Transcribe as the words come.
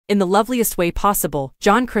In the loveliest way possible,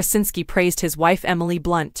 John Krasinski praised his wife Emily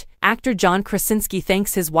Blunt. Actor John Krasinski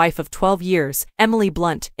thanks his wife of 12 years, Emily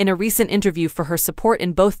Blunt, in a recent interview for her support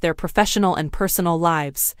in both their professional and personal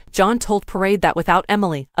lives. John told Parade that without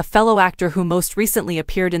Emily, a fellow actor who most recently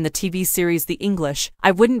appeared in the TV series The English,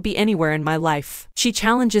 I wouldn't be anywhere in my life. She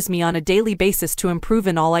challenges me on a daily basis to improve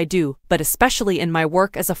in all I do, but especially in my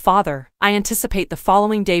work as a father. I anticipate the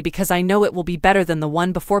following day because I know it will be better than the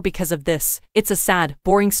one before because of this. It's a sad,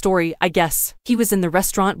 boring story, I guess. He was in the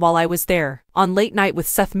restaurant while I was there. On Late Night with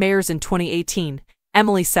Seth Meyers in 2018,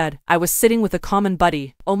 Emily said, I was sitting with a common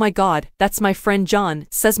buddy. Oh my god, that's my friend John,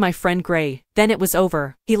 says my friend Gray. Then it was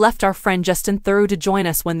over. He left our friend Justin Theroux to join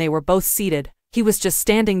us when they were both seated. He was just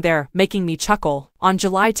standing there, making me chuckle. On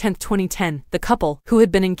July 10, 2010, the couple, who had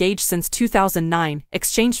been engaged since 2009,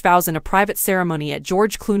 exchanged vows in a private ceremony at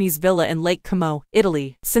George Clooney's villa in Lake Como,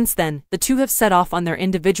 Italy. Since then, the two have set off on their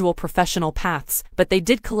individual professional paths, but they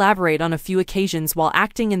did collaborate on a few occasions while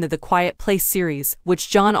acting in the Quiet Place series, which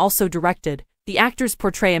John also directed. The actors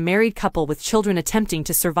portray a married couple with children attempting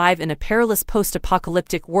to survive in a perilous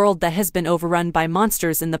post-apocalyptic world that has been overrun by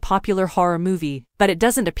monsters in the popular horror movie. But it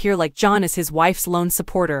doesn't appear like John is his wife's lone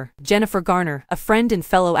supporter. Jennifer Garner, a friend and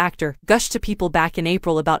fellow actor, gushed to people back in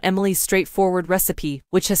April about Emily's straightforward recipe,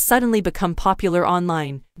 which has suddenly become popular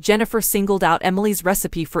online. Jennifer singled out Emily's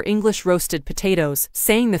recipe for English roasted potatoes,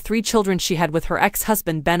 saying the 3 children she had with her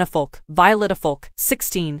ex-husband Ben Afolk, Violet Afolk,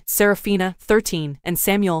 16, Serafina, 13, and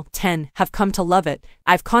Samuel, 10, have come to love it.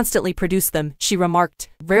 I've constantly produced them, she remarked.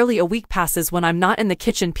 Rarely a week passes when I'm not in the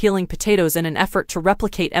kitchen peeling potatoes in an effort to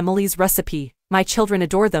replicate Emily's recipe. My children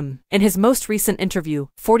adore them. In his most recent interview,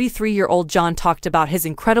 43-year-old John talked about his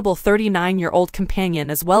incredible 39-year-old companion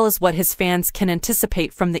as well as what his fans can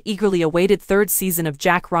anticipate from the eagerly awaited 3rd season of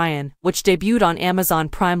Jack Ryan, which debuted on Amazon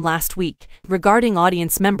Prime last week. Regarding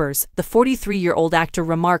audience members, the 43-year-old actor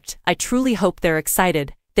remarked, I truly hope they're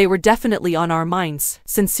excited. They were definitely on our minds.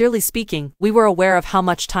 Sincerely speaking, we were aware of how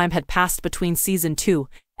much time had passed between Season 2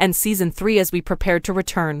 and Season 3 as we prepared to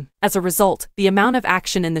return. As a result, the amount of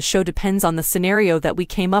action in the show depends on the scenario that we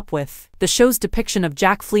came up with. The show's depiction of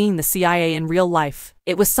Jack fleeing the CIA in real life.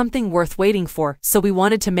 It was something worth waiting for, so we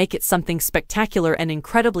wanted to make it something spectacular and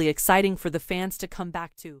incredibly exciting for the fans to come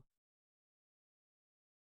back to.